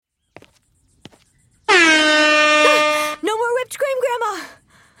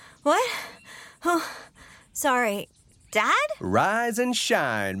Sorry. Dad? Rise and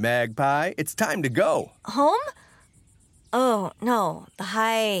shine, Magpie. It's time to go. Home? Oh, no. The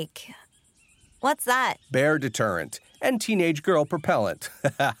hike. What's that? Bear deterrent and teenage girl propellant.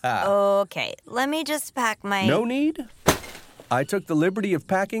 Okay, let me just pack my... No need? I took the liberty of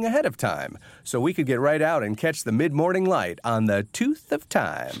packing ahead of time so we could get right out and catch the mid-morning light on the Tooth of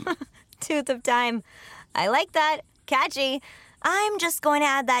Time. Tooth of Time. I like that. Catchy. I'm just going to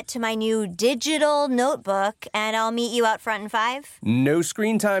add that to my new digital notebook, and I'll meet you out front in 5. No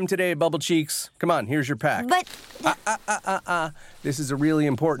screen time today, Bubble Cheeks. Come on, here's your pack. But... This is a really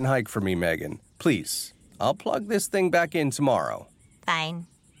important hike for me, Megan. Please, I'll plug this thing back in tomorrow. Fine.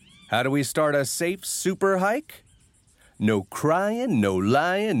 How do we start a safe super hike? No crying, no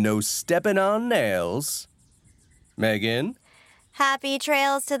lying, no stepping on nails. Megan? Happy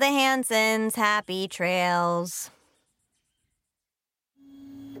trails to the Hansons. Happy trails.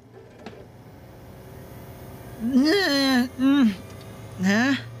 Huh?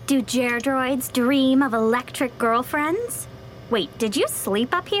 Do gerodroids dream of electric girlfriends? Wait, did you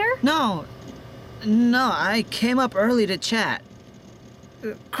sleep up here? No, I came up early to chat.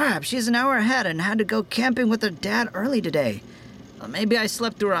 Crap, she's an hour ahead and had to go camping with her dad early today. Maybe I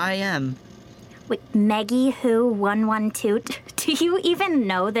slept through her IM. Wait, Maggie Who 112? Do you even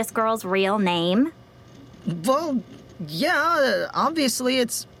know this girl's real name? Well, yeah, obviously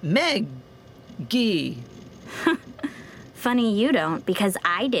it's Meggie. Funny you don't, because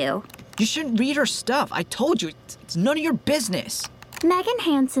I do. You shouldn't read her stuff. I told you, it's none of your business. Megan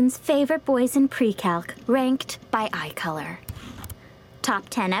Hanson's favorite boys in pre-calc, ranked by eye color. Top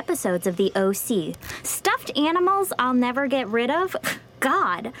 10 episodes of the OC. Stuffed animals I'll never get rid of?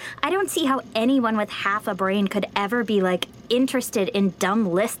 God, I don't see how anyone with half a brain could ever be, interested in dumb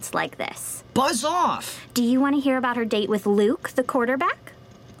lists like this. Buzz off! Do you want to hear about her date with Luke, the quarterback?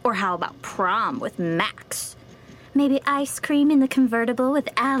 Or how about prom with Max? Maybe ice cream in the convertible with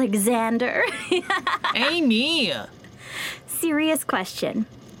Alexander? Amy! Serious question.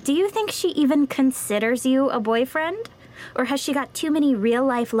 Do you think she even considers you a boyfriend? Or has she got too many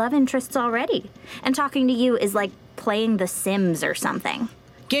real-life love interests already? And talking to you is like playing The Sims or something.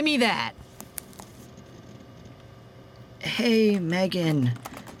 Give me that. Hey, Megan.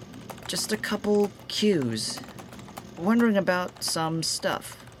 Just a couple cues. Wondering about some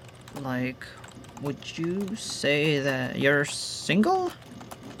stuff. Like, would you say that you're single?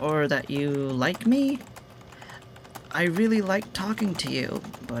 Or that you like me? I really like talking to you,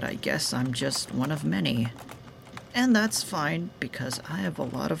 but I guess I'm just one of many. And that's fine, because I have a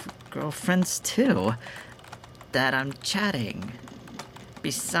lot of girlfriends, too, that I'm chatting.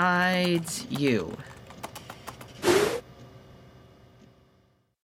 Besides you.